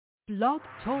Blog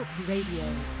Talk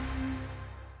Radio.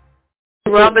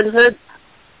 Robin Hood?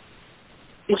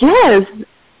 Yes.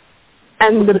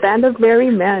 And the Band of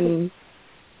Merry Men.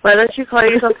 Why don't you call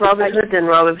yourself Robin Hood then,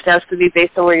 Rob, if it has to be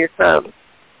based on where you're from?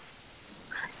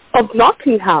 Of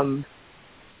Nottingham.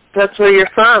 That's where you're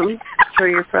from. That's where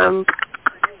you're from.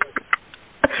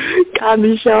 God,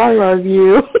 Michelle, I love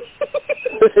you.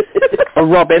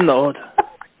 Robin Hood.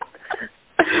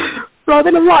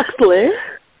 Robin of Locksley.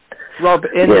 Rob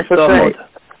in yes, the right. Hood.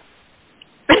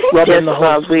 Rob yes, in the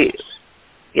Hood.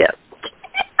 Yeah.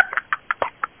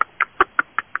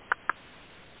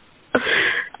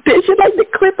 Did you like the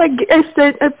clip I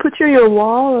put you on your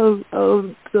wall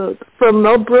of from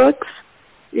Mel Brooks?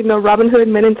 You know, Robin Hood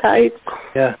Men in Tights?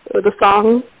 Yeah. With the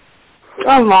song?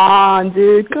 Come on,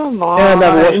 dude. Come on. Yeah, I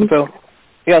never watched the film.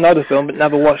 Yeah, I know the film, but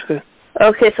never watched it.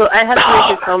 Okay, so I have to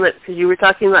make a comment because you were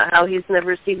talking about how he's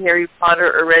never seen Harry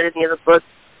Potter or read any of the books.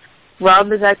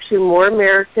 Rob is actually more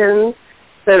American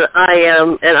than I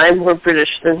am, and I'm more British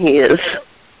than he is.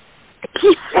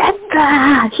 He said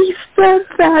that. He said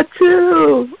that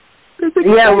too.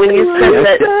 Yeah, when you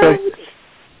said that,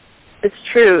 it's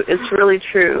true. It's really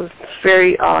true. It's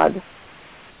very odd,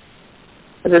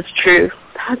 but it's true.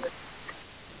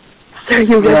 So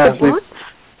you read the books?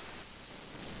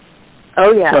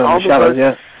 Oh yeah, well, all the shadows, books,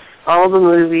 yeah. all the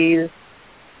movies.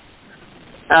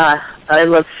 I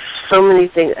love so many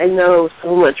things. I know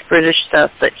so much British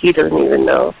stuff that he doesn't even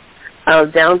know.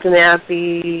 Downton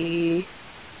Abbey,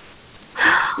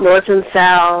 North and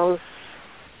South,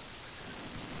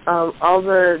 all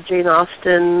the Jane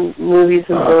Austen movies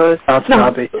and books. Downton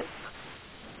Abbey.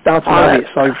 Downton Abbey is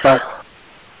so bad.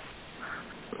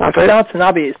 Downton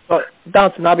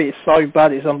Abbey is so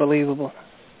bad, it's unbelievable.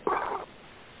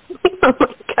 Oh my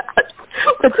God!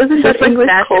 But isn't that English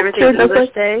culture?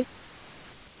 English Day?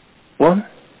 What?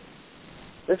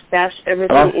 Let's bash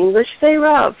everything English Day,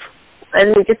 Rob. I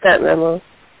didn't get that memo.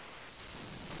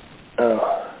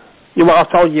 I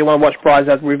told you want to watch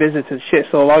Brideshead Revisited. Shit's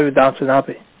all over Downton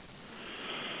Abbey.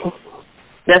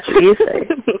 That's what you say.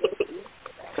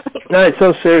 No, it's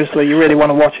so seriously. You really want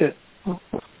to watch it?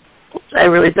 I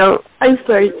really don't. I'm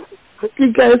sorry.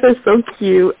 You guys are so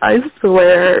cute. I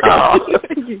swear. Oh.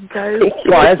 You guys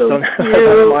My are head's so done.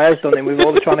 cute. My head's done. We've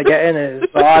all been trying to get in it.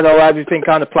 So I had everything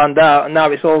kind of planned out, and now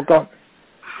it's all gone.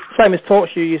 Same as Talk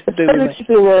Show used to do with me. It should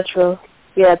be natural.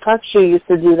 Yeah, Talk Show used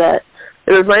to do that.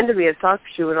 It reminded me of Talk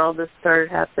Show when all this started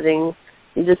happening.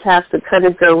 You just have to kind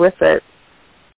of go with it.